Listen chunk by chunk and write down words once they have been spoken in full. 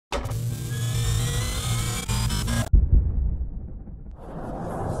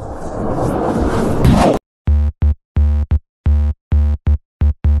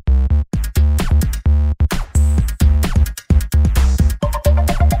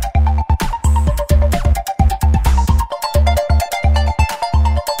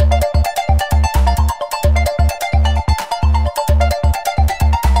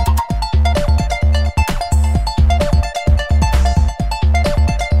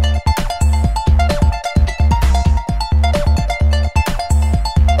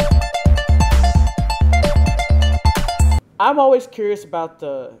always curious about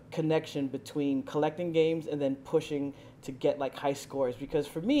the connection between collecting games and then pushing to get like high scores because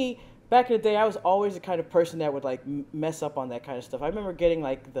for me, back in the day, I was always the kind of person that would like mess up on that kind of stuff. I remember getting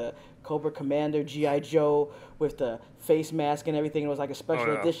like the Cobra Commander GI Joe with the face mask and everything. It was like a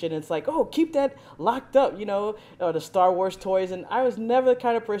special edition. It's like, oh, keep that locked up, you know, the Star Wars toys. And I was never the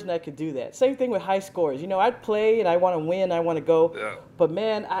kind of person that could do that. Same thing with high scores. You know, I'd play and I want to win, I want to go. Yeah. But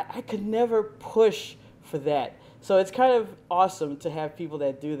man, I could never push for that. So it's kind of awesome to have people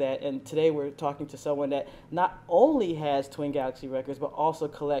that do that. And today we're talking to someone that not only has Twin Galaxy records, but also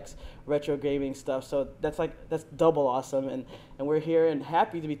collects retro gaming stuff. So that's double awesome. And we're here and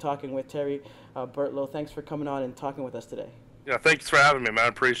happy to be talking with Terry Burtlow. Thanks for coming on and talking with us today. Yeah, thanks for having me, man. I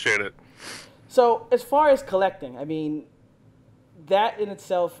appreciate it. So as far as collecting, I mean, that in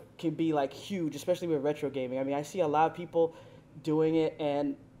itself can be like huge, especially with retro gaming. I mean, I see a lot of people doing it,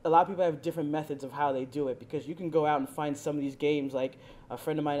 and a lot of people have different methods of how they do it because you can go out and find some of these games. Like a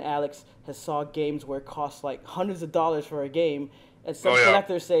friend of mine, Alex, has saw games where it costs like hundreds of dollars for a game. And some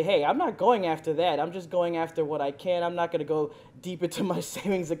collectors say, hey, I'm not going after that. I'm just going after what I can. I'm not going to go deep into my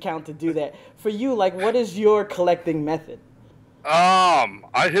savings account to do that. For you, like, what is your collecting method?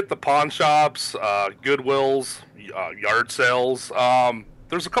 I hit the pawn shops, Goodwills, yard sales.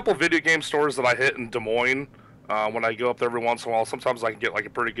 There's a couple of video game stores that I hit in Des Moines. When I go up there every once in a while, sometimes I can get like a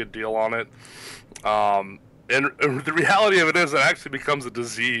pretty good deal on it. And the reality of it is, it actually becomes a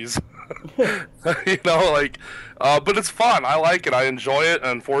disease. You know, like, but it's fun. I like it. I enjoy it. And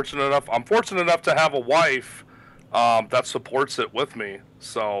I'm fortunate enough to have a wife that supports it with me.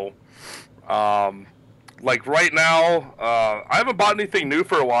 So, like right now, I haven't bought anything new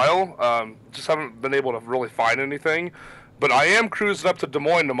for a while. Just haven't been able to really find anything. But I am cruising up to Des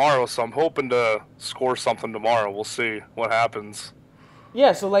Moines tomorrow, so I'm hoping to score something tomorrow. We'll see what happens.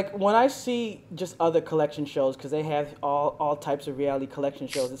 Yeah, so like when I see just other collection shows, because they have all types of reality collection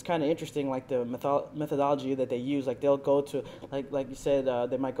shows, it's kind of interesting, like the methodology that they use. Like they'll go to, like you said,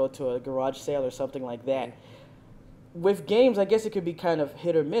 they might go to a garage sale or something like that. With games, I guess it could be kind of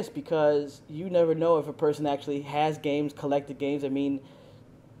hit or miss because you never know if a person actually has games, collected games. I mean,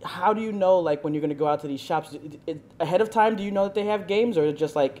 how do you know, like, when you're going to go out to these shops? Ahead of time, do you know that they have games, or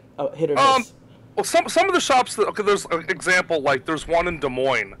just, like, a hit or miss? Well, some of the shops, there's an example, like, there's one in Des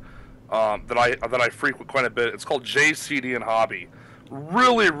Moines that I frequent quite a bit. It's called JCD and Hobby.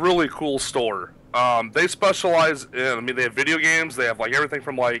 Really, really cool store. They specialize in, I mean, they have video games. They have, like, everything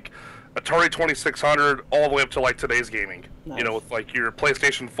from, like, Atari 2600 all the way up to, like, today's gaming. Nice. You know, with, like, your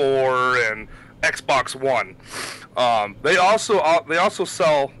PlayStation 4 and Xbox One. They also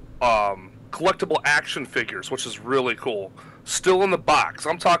sell collectible action figures, which is really cool. Still in the box.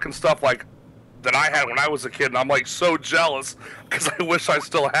 I'm talking stuff like that I had when I was a kid, and I'm like so jealous because I wish I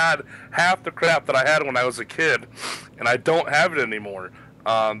still had half the crap that I had when I was a kid, and I don't have it anymore.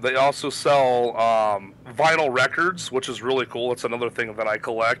 They also sell vinyl records, which is really cool. It's another thing that I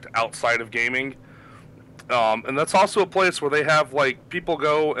collect outside of gaming. And that's also a place where they have, like, people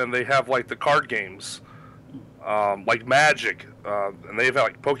go and they have, like, the card games, like Magic, and they have,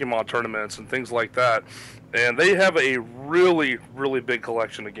 like, Pokemon tournaments and things like that. And they have a really, really big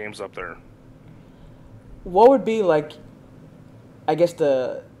collection of games up there. What would be, like, I guess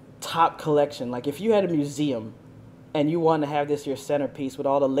the top collection? Like, if you had a museum and you want to have this your centerpiece with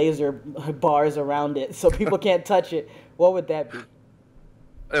all the laser bars around it so people can't touch it, what would that be?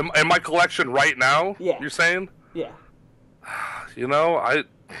 In my collection right now, yeah. You're saying? Yeah. You know,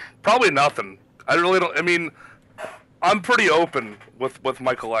 probably nothing. I really don't. I mean, I'm pretty open with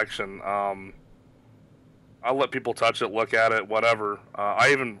my collection. I'll let people touch it, look at it, whatever.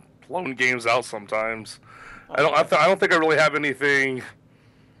 I even loan games out sometimes. Okay. I don't think I really have anything.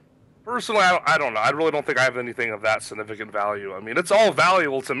 Personally, I don't know. I really don't think I have anything of that significant value. I mean, it's all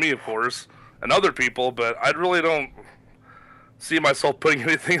valuable to me, of course, and other people, but I really don't see myself putting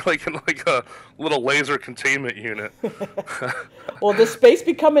anything like in like a little laser containment unit. Well, does space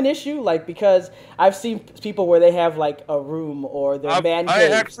become an issue? Like, because I've seen people where they have like a room or their man cave. I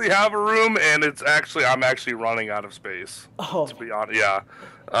actually have a room, and I'm actually running out of space. Oh. To be honest, yeah.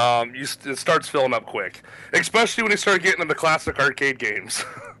 It starts filling up quick, especially when you start getting into classic arcade games.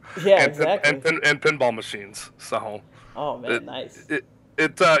 Yeah, exactly. And pinball machines. So. Oh man, nice.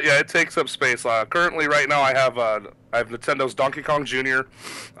 It takes up space. Currently, right now, I have Nintendo's Donkey Kong Jr.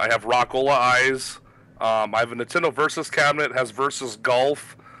 I have Rockola Eyes. I have a Nintendo Versus cabinet. It has Versus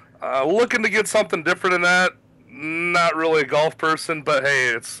Golf. Looking to get something different in that. Not really a golf person, but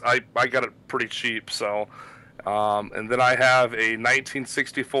hey, I got it pretty cheap. So, and then I have a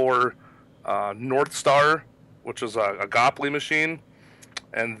 1964 North Star, which is a Gopley machine,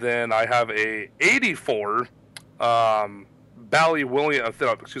 and then I have a 84. Bally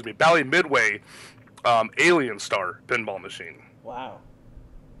Midway Alien Star pinball machine. Wow.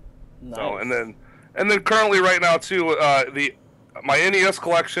 Nice. So and then currently right now too, my NES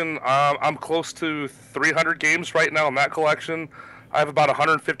collection, I'm close to 300 games right now in that collection. I have about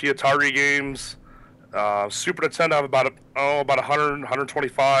 150 Atari games. Super Nintendo, I have about 100,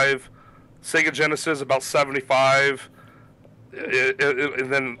 125. Sega Genesis, about 75. And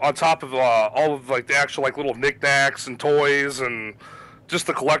then on top of all of like the actual like little knickknacks and toys and just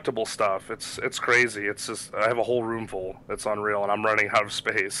the collectible stuff, it's crazy. It's just, I have a whole room full. It's unreal, and I'm running out of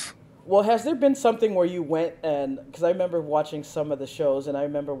space. Well, has there been something where you went and, because I remember watching some of the shows, and I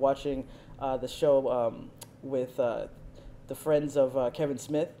remember watching the show with the friends of Kevin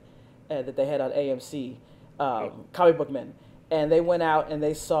Smith that they had on AMC, Comic Book Men, and they went out and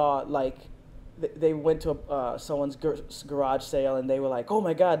they saw, like, they went to someone's garage sale, and they were like, oh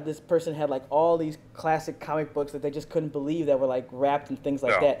my God, this person had like all these classic comic books that they just couldn't believe that were like wrapped and things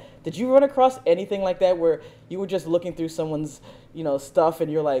like that. Did you run across anything like that where you were just looking through someone's, stuff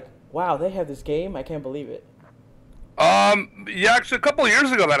and you're like, wow, they have this game? I can't believe it. Yeah, actually a couple of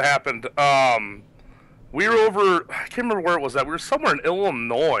years ago that happened. We were over, I can't remember where it was at. We were somewhere in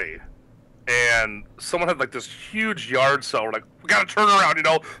Illinois, and someone had like this huge yard sale. We're like, we gotta turn around,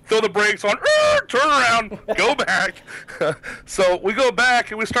 throw the brakes on, turn around, go back. So we go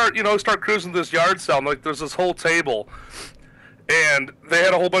back and we start cruising this yard sale, and like there's this whole table, and they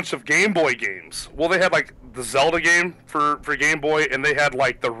had a whole bunch of Game Boy games. Well, they had like the Zelda game for Game Boy, and they had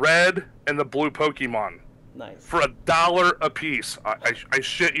like the red and the blue Pokemon. Nice. For $1 a piece. I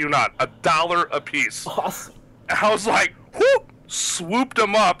shit you not, $1 a piece. Awesome. I was like, whoop, swooped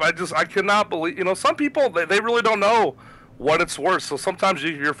them up. I cannot believe, some people, they really don't know what it's worth. So sometimes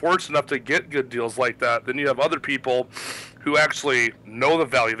you're fortunate enough to get good deals like that. Then you have other people who actually know the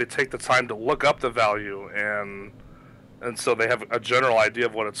value. They take the time to look up the value, and so they have a general idea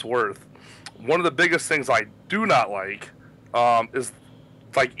of what it's worth. One of the biggest things I do not like is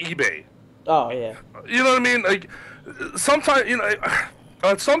like eBay. Oh, yeah. You know what I mean? Like, sometimes,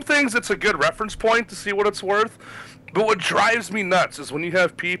 some things it's a good reference point to see what it's worth. But what drives me nuts is when you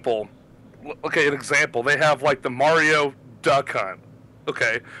have people, okay, an example, they have like the Mario Duck Hunt,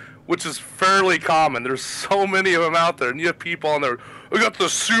 okay, which is fairly common. There's so many of them out there, and you have people on there, we got the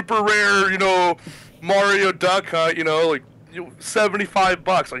super rare, Mario Duck Hunt, like,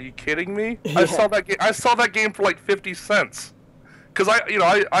 $75. Are you kidding me? Yeah. I saw that game for like 50 cents. Because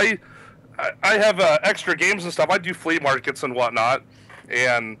I have extra games and stuff. I do flea markets and whatnot,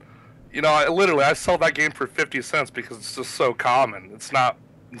 and I sell that game for 50 cents because it's just so common. It's not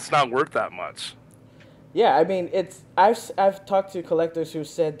worth that much. Yeah, I mean, I've talked to collectors who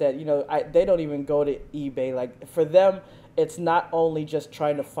said that they don't even go to eBay. Like, for them, it's not only just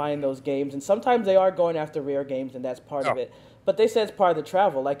trying to find those games, and sometimes they are going after rare games, and that's part of it. But they said it's part of the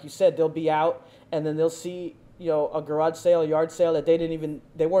travel. Like you said, they'll be out and then they'll see a garage sale, a yard sale that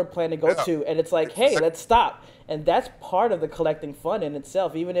they weren't planning to go to, and it's like, hey, let's stop. And that's part of the collecting fun in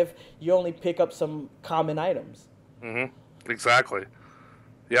itself, even if you only pick up some common items. Mm-hmm. Exactly.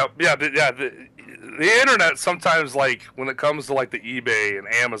 Yep. Yeah. The internet sometimes, like, when it comes to like the eBay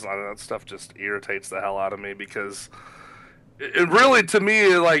and Amazon, that stuff just irritates the hell out of me, because it really, to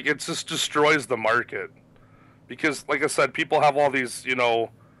me, like, it just destroys the market. Because, like I said, people have all these,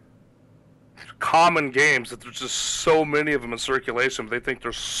 common games that there's just so many of them in circulation. They think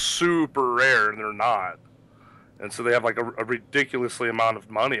they're super rare, and they're not. And so they have like a ridiculously amount of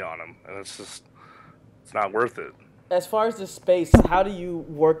money on them, and it's not worth it. As far as the space, how do you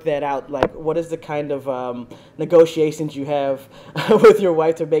work that out? Like, what is the kind of negotiations you have with your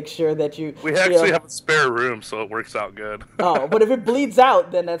wife to make sure that you... We actually have a spare room, so it works out good. Oh, but if it bleeds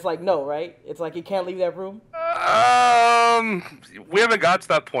out, then that's like, no, right? It's like you can't leave that room? We haven't got to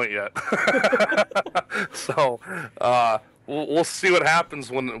that point yet. So, we'll see what happens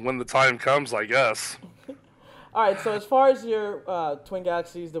when the time comes, I guess. All right, so as far as your Twin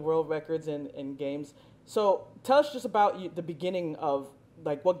Galaxies, the world records and games... So tell us just about the beginning of,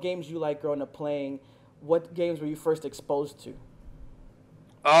 like, what games you like growing up playing. What games were you first exposed to?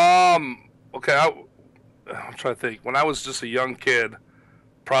 Okay, I'm trying to think. When I was just a young kid,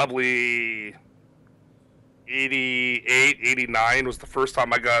 probably 88, 89 was the first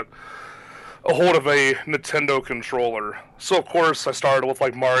time I got a hold of a Nintendo controller. So, of course, I started with,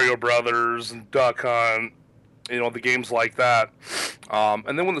 like, Mario Brothers and Duck Hunt, the games like that.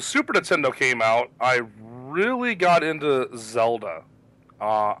 And then when the Super Nintendo came out, I really got into Zelda.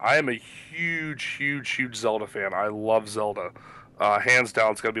 I am a huge Zelda fan. I love Zelda. Hands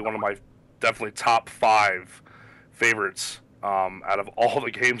down, it's going to be one of my definitely top 5 favorites out of all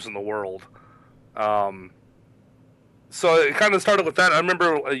the games in the world. So it kind of started with that. I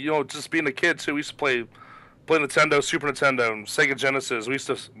remember, just being a kid too. We used to play Nintendo, Super Nintendo, and Sega Genesis.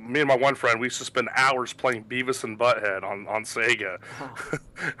 Me and my one friend, we used to spend hours playing Beavis and Butthead on Sega,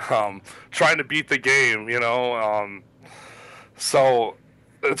 Wow. trying to beat the game. So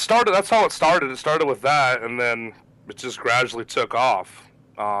it started. That's how it started. It started with that, and then it just gradually took off.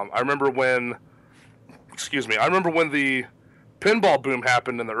 I remember when, excuse me, I remember when the pinball boom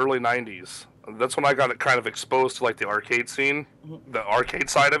happened in the early '90s. That's when I got kind of exposed to like the arcade scene, the arcade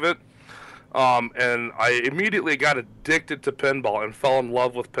side of it. And I immediately got addicted to pinball and fell in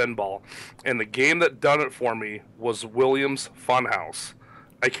love with pinball. And the game that done it for me was Williams Funhouse.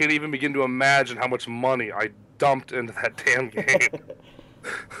 I can't even begin to imagine how much money I dumped into that damn game.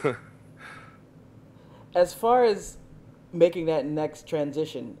 As far as making that next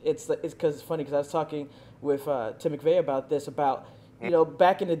transition, it's because it's funny because I was talking with Tim McVeigh about this, about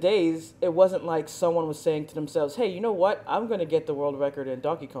back in the days, it wasn't like someone was saying to themselves, hey, you know what, I'm going to get the world record in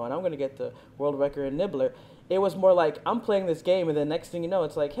Donkey Kong, I'm going to get the world record in Nibbler. It was more like, I'm playing this game, and the next thing you know,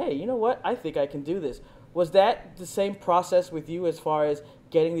 it's like, hey, you know what, I think I can do this. Was that the same process with you as far as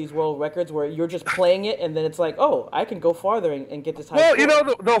getting these world records, where you're just playing it, and then it's like, oh, I can go farther and get this high score?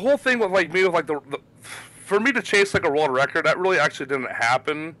 Well, the whole thing with like me, with like for me to chase like a world record, that really actually didn't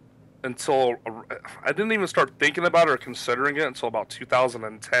happen until I didn't even start thinking about it or considering it until about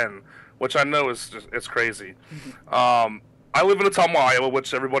 2010, which I know is it's crazy. I live in Ottumwa, Iowa,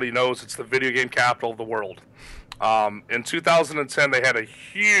 which everybody knows it's the video game capital of the world. In 2010, they had a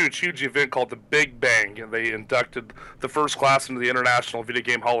huge event called the Big Bang, and they inducted the first class into the International Video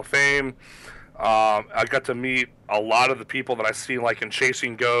Game Hall of Fame. I got to meet a lot of the people that I see like in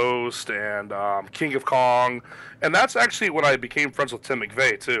Chasing Ghost and King of Kong, and that's actually when I became friends with Tim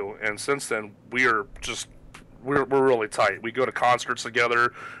McVeigh too. And since then, we're really tight. We go to concerts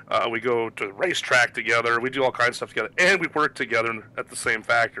together, we go to the racetrack together, we do all kinds of stuff together, and we work together at the same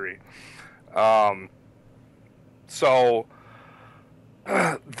factory. So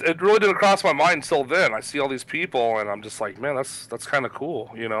it really didn't cross my mind until then. I see all these people, and I'm just like, man, that's kind of cool,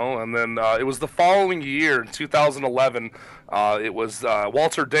 And then it was the following year, in 2011. It was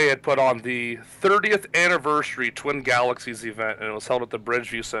Walter Day had put on the 30th anniversary Twin Galaxies event, and it was held at the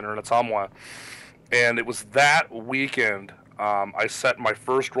Bridgeview Center in Ottumwa. And it was that weekend I set my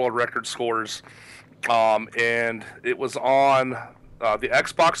first world record scores, and it was on the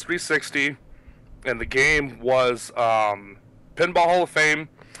Xbox 360, and the game was Pinball Hall of Fame,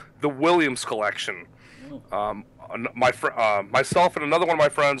 the Williams Collection. Myself and another one of my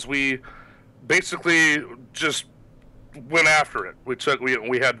friends, we basically just went after it.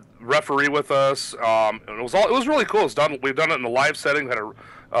 We had referee with us. And it was really cool. We've done it in a live setting.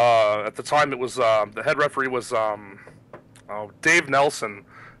 At the time, it was the head referee was Dave Nelson.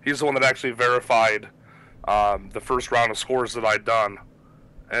 He's the one that actually verified the first round of scores that I'd done.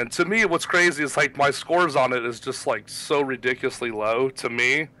 And to me, what's crazy is like my scores on it is just like so ridiculously low to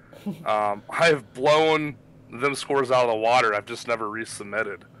me. I have blown them scores out of the water. I've just never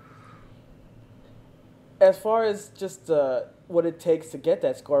resubmitted. As far as just what it takes to get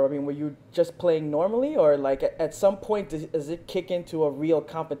that score, I mean, were you just playing normally, or like at some point does it kick into a real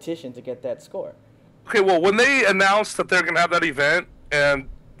competition to get that score? Okay, well, when they announced that they're going to have that event, and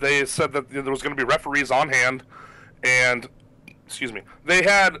they said that there was going to be referees on hand, and excuse me, they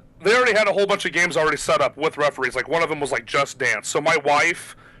already had a whole bunch of games already set up with referees. Like one of them was like Just Dance. So my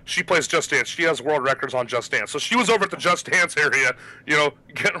wife, she plays Just Dance. She has world records on Just Dance. So she was over at the Just Dance area,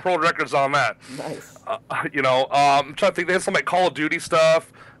 getting world records on that. Nice. I'm trying to think. They had some like Call of Duty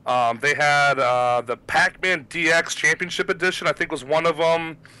stuff. They had the Pac-Man DX Championship Edition, I think was one of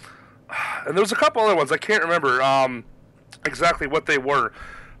them. And there was a couple other ones. I can't remember exactly what they were.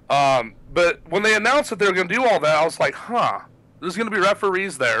 But when they announced that they were going to do all that, I was like, there's going to be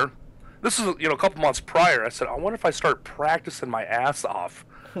referees there. This is, a couple months prior. I said, I wonder if I start practicing my ass off.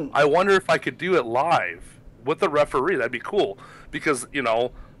 I wonder if I could do it live with the referee. That'd be cool. Because,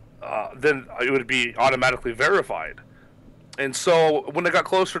 then it would be automatically verified. And so when it got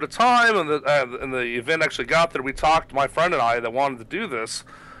closer to time and the event actually got there, we talked, my friend and I that wanted to do this,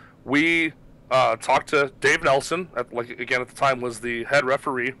 we talked to Dave Nelson, at the time was the head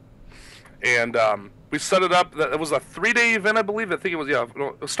referee. And we set it up. It was a 3-day event, I believe. I think it was,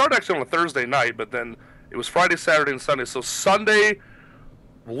 it started actually on a Thursday night, but then it was Friday, Saturday, and Sunday. So Sunday,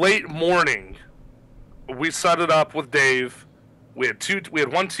 late morning, we set it up with Dave. We had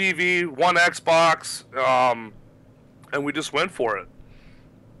one TV, one Xbox, and we just went for it.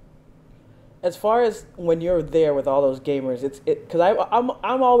 As far as when you're there with all those gamers, because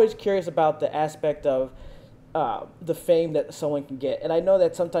I'm always curious about the aspect of the fame that someone can get. And I know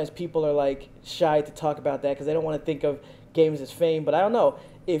that sometimes people are like shy to talk about that because they don't want to think of games as fame. But I don't know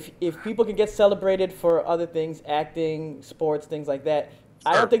if people can get celebrated for other things, acting, sports, things like that.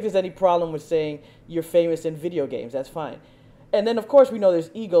 I don't think there's any problem with saying you're famous in video games. That's fine. And then of course we know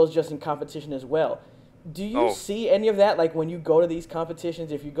there's egos just in competition as well. Do you see any of that? Like when you go to these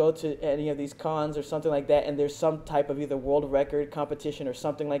competitions, if you go to any of these cons or something like that, and there's some type of either world record competition or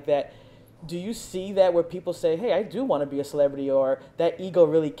something like that, do you see that where people say, hey, I do want to be a celebrity, or that ego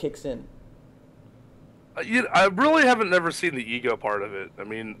really kicks in? I really haven't never seen the ego part of it. I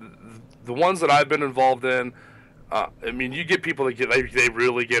mean, the ones that I've been involved in, I mean, you get people that they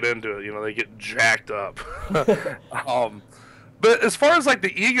really get into it. You know, they get jacked up. But as far as like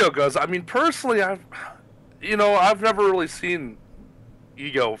the ego goes, I mean, personally, I've never really seen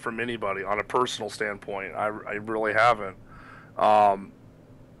ego from anybody on a personal standpoint. I really haven't.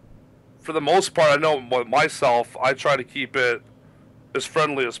 For the most part, I know myself, I try to keep it as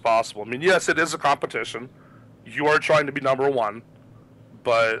friendly as possible. I mean, yes, it is a competition. You are trying to be number one,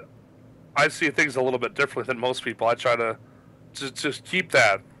 but I see things a little bit differently than most people. I try to just keep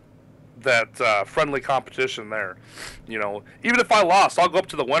that friendly competition there. You know, even if I lost, I'll go up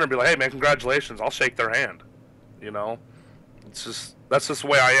to the winner and be like, hey, man, congratulations. I'll shake their hand. You know, that's just the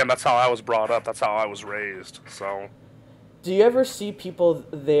way I am. That's how I was brought up. That's how I was raised. So. Do you ever see people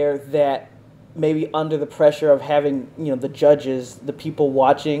there that maybe under the pressure of having, the judges, the people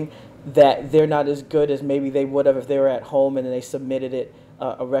watching, that they're not as good as maybe they would have if they were at home and then they submitted it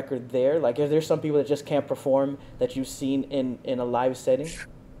a record there? Like, is there some people that just can't perform that you've seen in a live setting?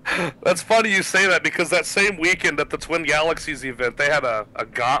 That's funny you say that, because that same weekend at the Twin Galaxies event, they had a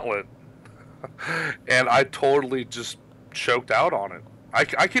gauntlet, and I totally just choked out on it. I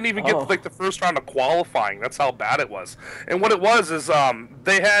couldn't even get to like the first round of qualifying. That's how bad it was. And what it was is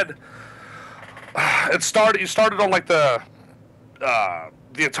they had you started on like the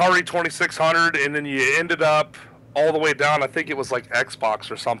Atari 2600, and then you ended up all the way down. I think it was like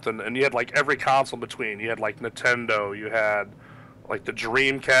Xbox or something, and you had like every console in between. You had like Nintendo, you had like the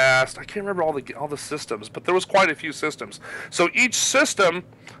Dreamcast. I can't remember all the systems, but there was quite a few systems. So each system,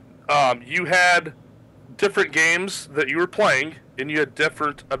 you had different games that you were playing, and you had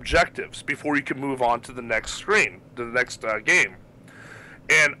different objectives before you could move on to the next screen, to the next game.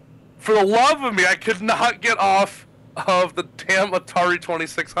 And for the love of me, I could not get off of the damn Atari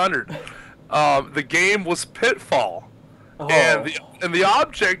 2600. The game was Pitfall, and the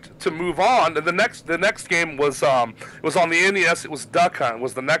object to move on, and the next game was on the NES. It was Duck Hunt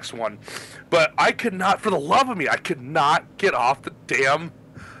was the next one, but I could not, for the love of me, I could not get off the damn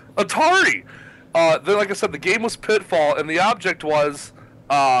Atari. Then, like I said, the game was Pitfall, and the object was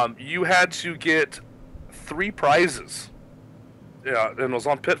you had to get 3 prizes. Yeah, and it was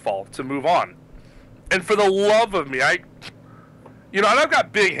on Pitfall to move on. And for the love of me, and I've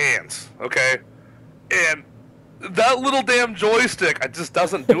got big hands, okay? And that little damn joystick, it just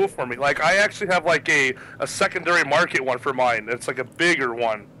doesn't do it for me. Like, I actually have like a secondary market one for mine. It's like a bigger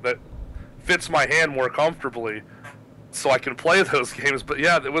one that fits my hand more comfortably, so I can play those games. But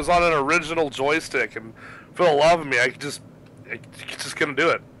yeah, it was on an original joystick, and for the love of me, I just couldn't do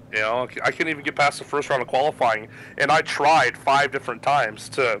it. I couldn't even get past the first round of qualifying, and I tried 5 different times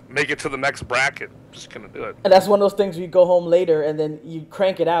to make it to the next bracket. Just couldn't do it. And that's one of those things where you go home later and then you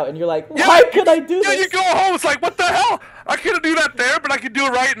crank it out, and you're like, why could I do this? Yeah, you go home, it's like, what the hell? I couldn't do that there, but I could do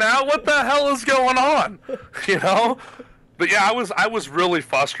it right now. What the hell is going on? But yeah, I was really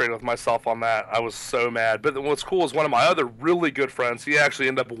frustrated with myself on that. I was so mad. But what's cool is one of my other really good friends, he actually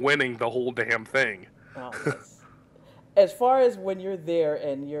ended up winning the whole damn thing. Oh, yes. As far as when you're there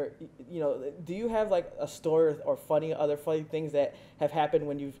and do you have like a story or other funny things that have happened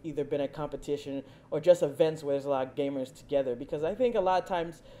when you've either been at competition or just events where there's a lot of gamers together? Because I think a lot of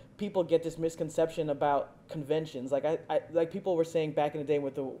times people get this misconception about conventions. Like like people were saying back in the day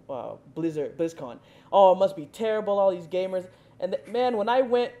with the BlizzCon, it must be terrible, all these gamers. And man, when I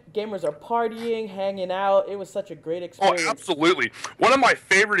went, gamers are partying, hanging out. It was such a great experience. Oh, absolutely. One of my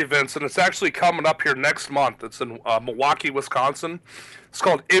favorite events, and it's actually coming up here next month. It's in Milwaukee, Wisconsin. It's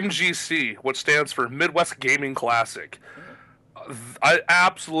called MGC, which stands for Midwest Gaming Classic. I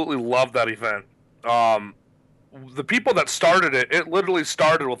absolutely love that event. The people that started it literally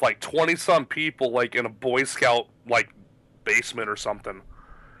started with like 20-some people, like in a Boy Scout like basement or something.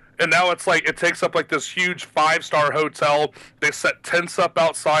 And now it's like, it takes up like this huge 5-star hotel. They set tents up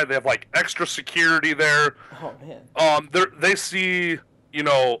outside. They have like extra security there. Oh, man. They see,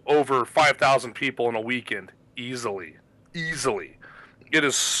 over 5,000 people in a weekend. Easily. It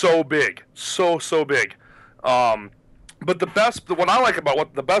is so big. So big. But what I like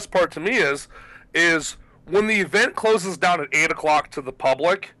about the best part to me is when the event closes down at 8 o'clock to the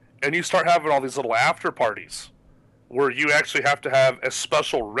public, and you start having all these little after parties, where you actually have to have a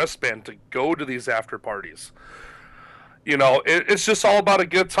special wristband to go to these after parties. You know, it's just all about a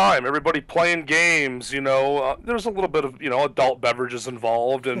good time. Everybody playing games. You know, there's a little bit of adult beverages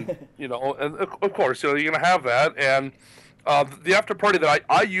involved, and and of course, you're gonna have that. And the after party that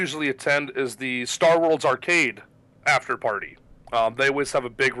I usually attend is the Star Wars Arcade after party. They always have a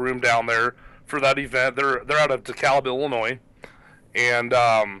big room down there for that event. They're out of DeKalb, Illinois, and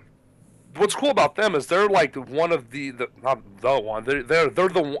what's cool about them is they're like one of the not the one they're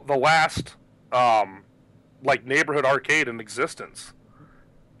the last like neighborhood arcade in existence,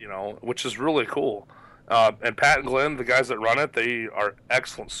 which is really cool. And Pat and Glenn, the guys that run it, they are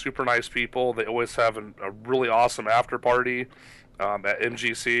excellent, super nice people. They always have a really awesome after party at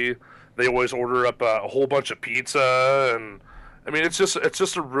MGC. They always order up a whole bunch of pizza, and I mean it's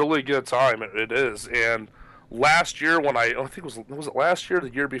just a really good time. It is. And last year when I think was it last year or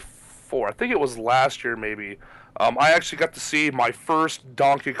the year before? I think it was last year maybe. I actually got to see my first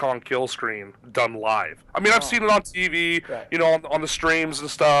Donkey Kong kill screen done live. I mean, I've seen it on TV, right, on the streams and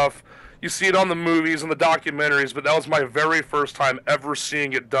stuff. You see it on the movies and the documentaries, but that was my very first time ever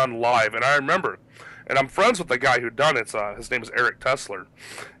seeing it done live. And I remember, and I'm friends with the guy who done it. His name is Eric Tessler.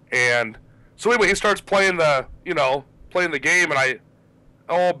 And so anyway, he starts playing the game, and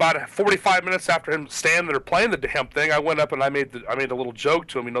about 45 minutes after him standing there playing the damn thing, I went up and I made a little joke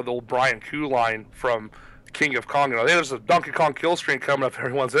to him, the old Brian Koo line from King of Kong, hey, there's a Donkey Kong kill screen coming up if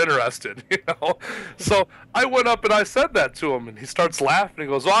everyone's interested, So I went up and I said that to him, and he starts laughing. He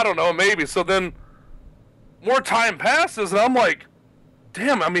goes, I don't know, maybe. So then more time passes, and I'm like,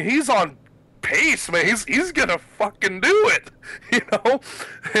 damn, I mean, he's on pace, man. He's gonna fucking do it,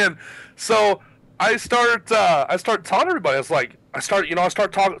 And so I start telling everybody. I start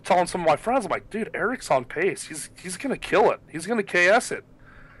telling some of my friends. I'm like, dude, Eric's on pace. He's gonna kill it. He's gonna KS it.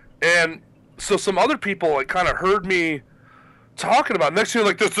 And so some other people kind of heard me talking about it. Next thing,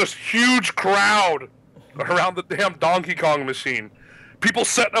 there's this huge crowd around the damn Donkey Kong machine. People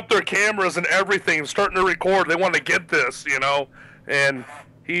setting up their cameras and everything, starting to record. They want to get this, And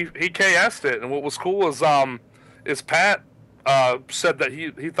he KS'd it. And what was cool is Pat said that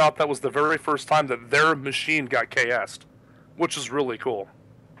he thought that was the very first time that their machine got KS'd, which is really cool.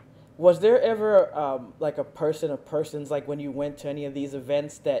 Was there ever a person or persons, like when you went to any of these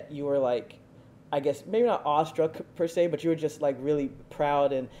events, that you were like, I guess maybe not awestruck per se, but you were just like really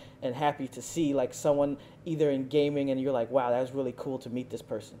proud and happy to see like someone either in gaming and you're like, wow, that was really cool to meet this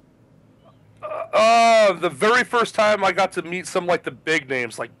person? The very first time I got to meet some like the big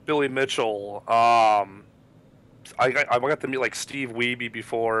names like Billy Mitchell. I got to meet like Steve Wiebe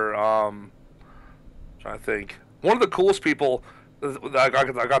before. Trying to think. One of the coolest people that I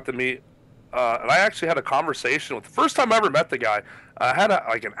got to meet, and I actually had a conversation with. The first time I ever met the guy, I had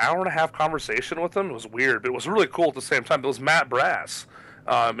an hour and a half conversation with him. It was weird, but it was really cool at the same time. It was Matt Brass,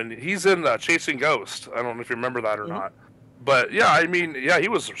 and he's in Chasing Ghost. I don't know if you remember that or not. But yeah, I mean, yeah, he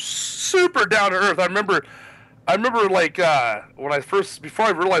was super down to earth. I remember like when before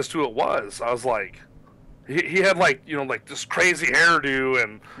I realized who it was, I was like, he had like this crazy hairdo,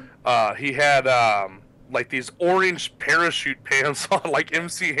 and he had like these orange parachute pants on, like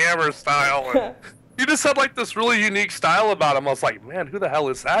MC Hammer style, and he just had like this really unique style about him. I was like, man, who the hell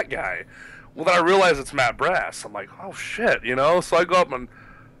is that guy? Well, then I realized it's Matt Brass. I'm like, oh shit, So I go up and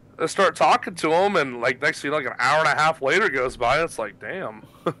I start talking to him, and like next thing you know, like an hour and a half later goes by, and it's like, damn.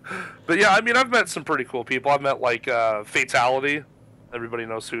 But yeah, I mean, I've met some pretty cool people. I've met like Fatality. Everybody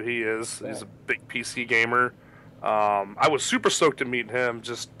knows who he is. Yeah. He's a big PC gamer. I was super stoked to meet him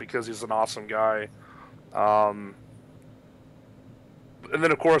just because he's an awesome guy. And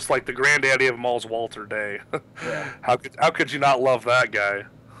then of course, like the granddaddy of them all is Walter Day. Yeah. How could you not love that guy?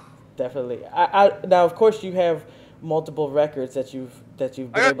 Definitely. Now, of course, you have multiple records that you've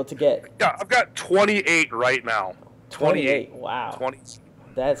been able to get. Yeah, I've got 28 right now. 28. Wow. 20.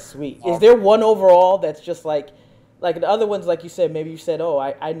 That's sweet. Is there one overall that's just like the other ones, like you said, maybe you said, oh,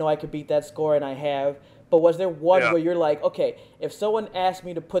 I know I could beat that score, and I have. But was there one where you're like, okay, if someone asked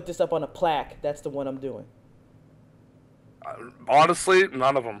me to put this up on a plaque, that's the one I'm doing? Honestly,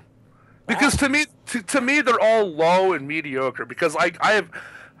 none of them. Because to me, they're all low and mediocre. Because I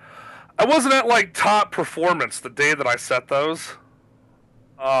wasn't at like top performance the day that I set those.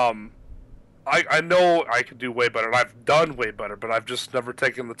 I know I could do way better, and I've done way better, but I've just never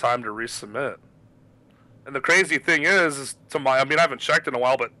taken the time to resubmit. And the crazy thing is I haven't checked in a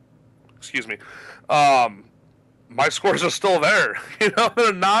while, but excuse me. My scores are still there.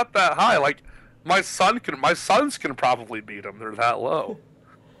 They're not that high. Like my sons can probably beat them. They're that low.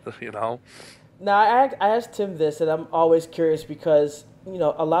 Now, I asked Tim this, and I'm always curious because, you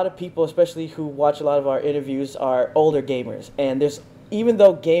know, a lot of people, especially who watch a lot of our interviews, are older gamers. And there's, even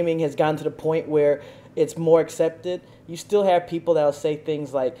though gaming has gotten to the point where it's more accepted, you still have people that'll say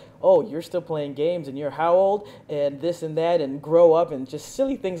things like, oh, you're still playing games and you're how old? And this and that, and grow up, and just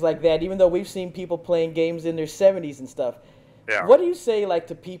silly things like that, even though we've seen people playing games in their 70s and stuff. Yeah. What do you say, like,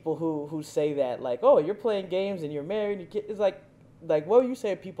 to people who say that? Like, oh, you're playing games and you're married, and it's like, what would you say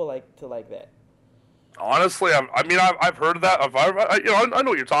to people like that? Honestly, I mean, I've heard of that. I know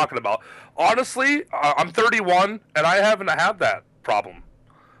what you're talking about. Honestly, I'm 31, and I haven't had that problem.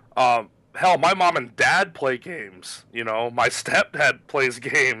 Hell, my mom and dad play games. You know, my stepdad plays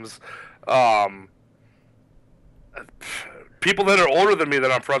games. People that are older than me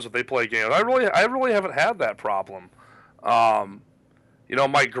that I'm friends with, they play games. I really haven't had that problem. You know,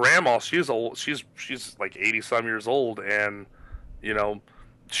 my grandma, she's old. She's like 80 some years old, and you know,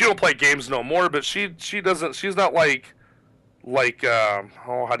 she don't play games no more. But she doesn't. She's not like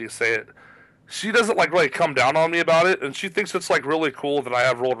how do you say it? She doesn't like really come down on me about it, and she thinks it's like really cool that I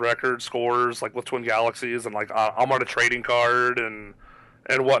have world record scores like with Twin Galaxies, and like I'm on a trading card and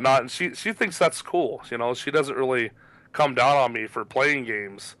whatnot, and she thinks that's cool. You know, she doesn't really come down on me for playing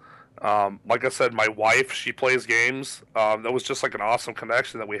games. Like I said, my wife, she plays games. That was just like an awesome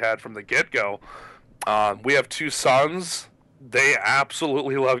connection that we had from the get go. We have two sons. They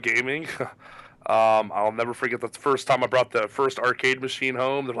absolutely love gaming. I'll never forget the first time I brought the first arcade machine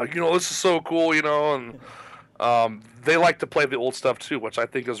home. They're like, you know, this is so cool, you know, and they like to play the old stuff too, which I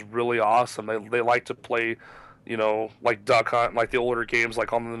think is really awesome. They like to play, you know, like Duck Hunt, like the older games,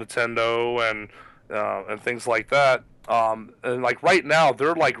 like on the Nintendo and things like that. And like right now,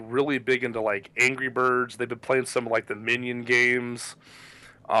 they're like really big into like Angry Birds. They've been playing some like the Minion games,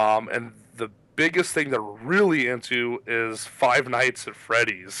 and the biggest thing they're really into is Five Nights at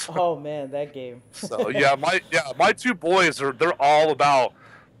Freddy's. Oh man, that game. So my two boys they're all about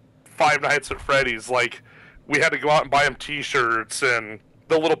Five Nights at Freddy's. Like we had to go out and buy them T-shirts and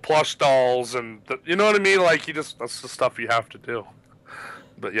the little plush dolls, and you know what I mean. Like that's the stuff you have to do.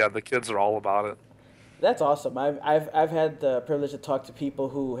 But yeah, the kids are all about it. That's awesome. I've had the privilege to talk to people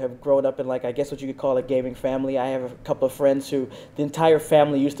who have grown up in, like, I guess what you could call a gaming family. I have a couple of friends who the entire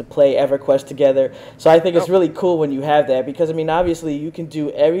family used to play EverQuest together. So I think it's really cool when you have that, because I mean, obviously you can do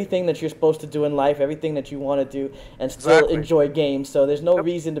everything that you're supposed to do in life, everything that you want to do, and still enjoy games. So there's no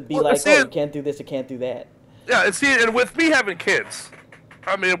reason to be like, oh, you can't do this, you can't do that. Yeah, and with me having kids,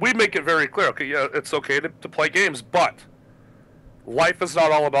 I mean, we make it very clear. Okay, yeah, it's okay to play games, but life is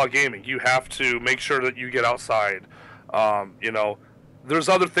not all about gaming. You have to make sure that you get outside. You know, there's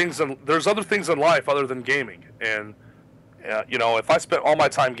other things in life other than gaming. And you know, if I spent all my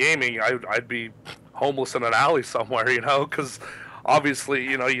time gaming, I'd be homeless in an alley somewhere. You know, because obviously,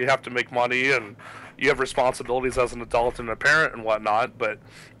 you know, you have to make money and you have responsibilities as an adult and a parent and whatnot.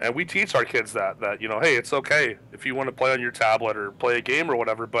 And we teach our kids that you know, hey, it's okay if you want to play on your tablet or play a game or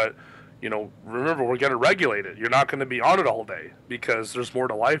whatever, but you know, remember, we're going to regulate it. You're not going to be on it all day, because there's more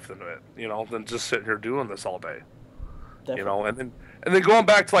to life than it, you know, than just sitting here doing this all day. Definitely. You know, and then going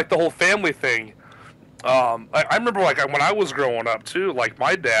back to like the whole family thing. I remember like when I was growing up too, like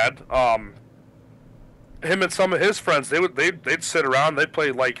my dad, him and some of his friends, they'd sit around, they'd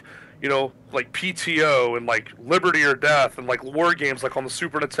play like, you know, like PTO and like Liberty or Death and like war games like on the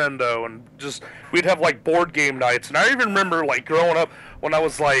Super Nintendo, and just we'd have like board game nights. And I even remember like growing up when I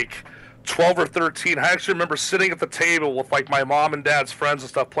was like 12 or 13, I actually remember sitting at the table with like my mom and dad's friends and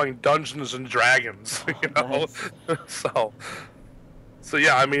stuff playing Dungeons and Dragons, you know. Nice. So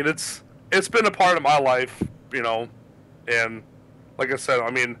yeah, I mean, it's been a part of my life, you know. And like I said, I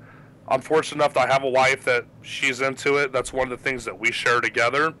mean, I'm fortunate enough that I have a wife that she's into it. That's one of the things that we share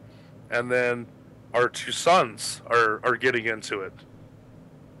together. And then our two sons are getting into it.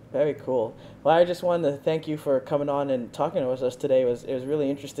 Very cool. Well, I just wanted to thank you for coming on and talking with us today. It was really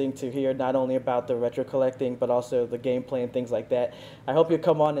interesting to hear not only about the retro collecting, but also the gameplay and things like that. I hope you'll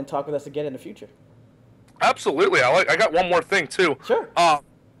come on and talk with us again in the future. Absolutely. I got one more thing too. Sure.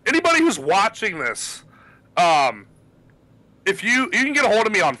 Anybody who's watching this, if you can get a hold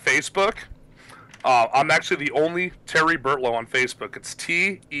of me on Facebook. I'm actually the only Terry Burtlow on Facebook. It's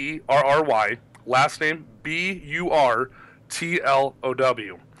Terry, last name Burtlow.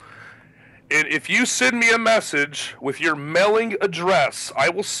 And if you send me a message with your mailing address, I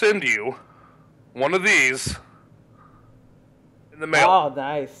will send you one of these in the mail. Oh,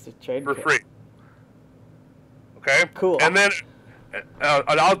 nice. For free. Okay? Cool. And then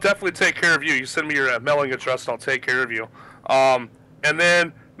I'll definitely take care of you. You send me your mailing address, and I'll take care of you. And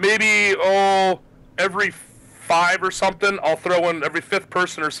then maybe, every 5 or something, I'll throw in every 5th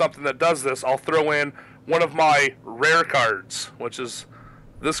person or something that does this. I'll throw in one of my rare cards, which is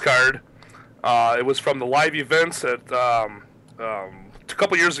this card. It was from the live events at a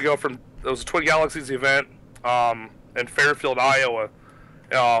couple years ago. It was a Twin Galaxies event in Fairfield, Iowa.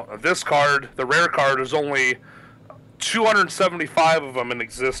 This card, the rare card, is only 275 of them in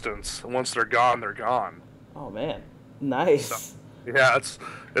existence. And once they're gone, they're gone. Oh man, nice. So, yeah,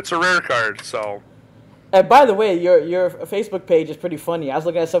 it's a rare card. So. And by the way, your Facebook page is pretty funny. I was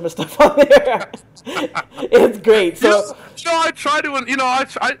looking at some of the stuff on there. It's great. So, I try to,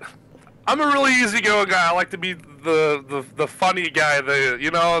 I'm a really easygoing guy. I like to be the funny guy,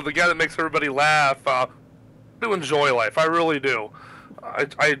 the guy that makes everybody laugh. I do enjoy life. I really do. I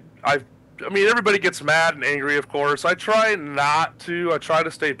mean, everybody gets mad and angry, of course. I try not to. I try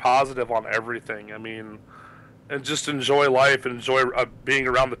to stay positive on everything. I mean, and just enjoy life and enjoy being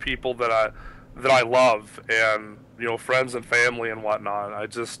around the people that I love, and friends and family and whatnot. I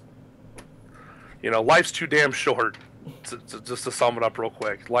just life's too damn short. Just to sum it up real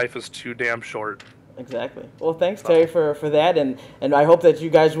quick, life is too damn short. Exactly. Well, thanks, Terry, for that, and I hope that you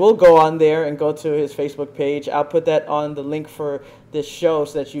guys will go on there and go to his Facebook page. I'll put that on the link for this show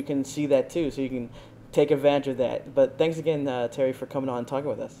so that you can see that too, so you can take advantage of that. But thanks again, Terry, for coming on and talking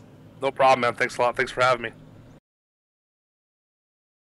with us. No problem, man. Thanks a lot. Thanks for having me.